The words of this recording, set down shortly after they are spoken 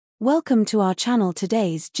Welcome to our channel.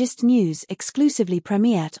 Today's Gist News exclusively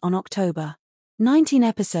premiered on October 19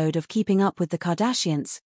 episode of Keeping Up with the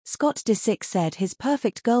Kardashians. Scott Disick said his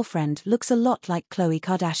perfect girlfriend looks a lot like Khloé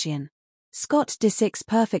Kardashian. Scott Disick's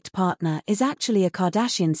perfect partner is actually a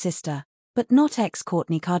Kardashian sister, but not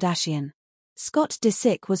ex-Kourtney Kardashian. Scott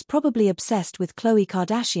Disick was probably obsessed with Khloé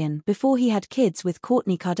Kardashian before he had kids with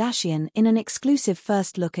Kourtney Kardashian in an exclusive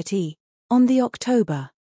first look at E! On the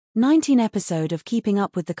October 19 episode of Keeping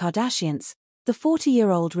Up with the Kardashians, the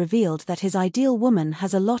 40-year-old revealed that his ideal woman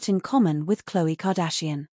has a lot in common with Khloé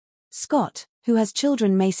Kardashian. Scott, who has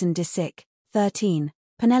children Mason Disick, 13,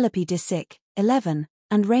 Penelope Disick, 11,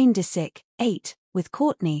 and Reign Disick, 8, with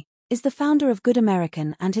Kourtney, is the founder of Good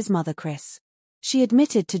American and his mother Kris. She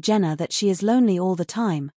admitted to Jenner that she is lonely all the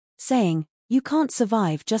time, saying, "You can't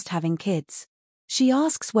survive just having kids." She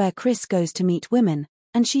asks where Kris goes to meet women,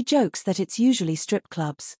 and she jokes that it's usually strip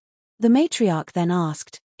clubs. The matriarch then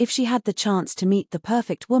asked, if she had the chance to meet the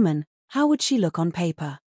perfect woman, how would she look on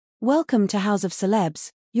paper? Welcome to House of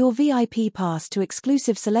Celebs, your VIP pass to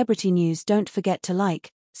exclusive celebrity news. Don't forget to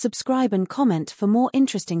like, subscribe and comment for more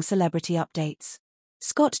interesting celebrity updates.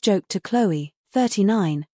 Scott joked to Khloé,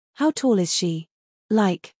 39, "How tall is she?"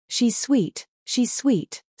 "Like, she's sweet,"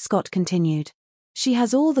 Scott continued. "She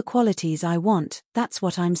has all the qualities I want, that's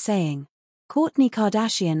what I'm saying." Kourtney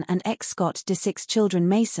Kardashian and ex-Scott Disick's children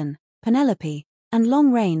Mason, Penelope, and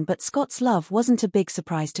long Reign, but Scott's love wasn't a big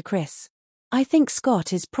surprise to Kris. "I think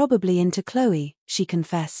Scott is probably into Khloé," she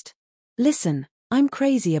confessed. "Listen, I'm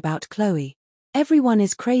crazy about Khloé. Everyone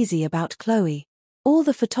is crazy about Khloé. All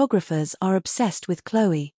the photographers are obsessed with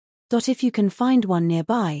Khloé. If you can find one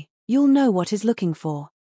nearby, you'll know what he's looking for."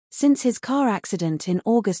 Since his car accident in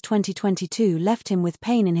August 2022 left him with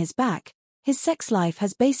pain in his back, his sex life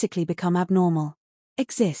has basically become abnormal.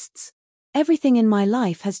 "Exists. Everything in my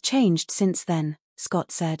life has changed since then,"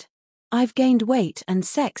 Scott said. "I've gained weight and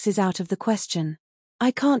sex is out of the question.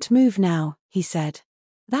 I can't move now," he said.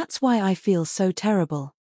 "That's why I feel so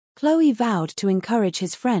terrible." Khloé vowed to encourage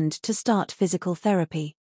his friend to start physical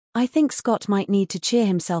therapy. "I think Scott might need to cheer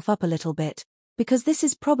himself up a little bit, because this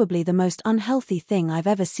is probably the most unhealthy thing I've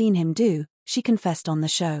ever seen him do," she confessed on the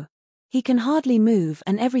show. "He can hardly move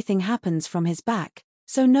and everything happens from his back,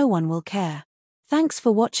 so no one will care." Thanks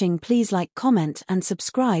for watching. Please like, comment and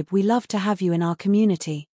subscribe. We love to have you in our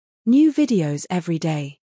community. New videos every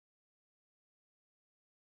day.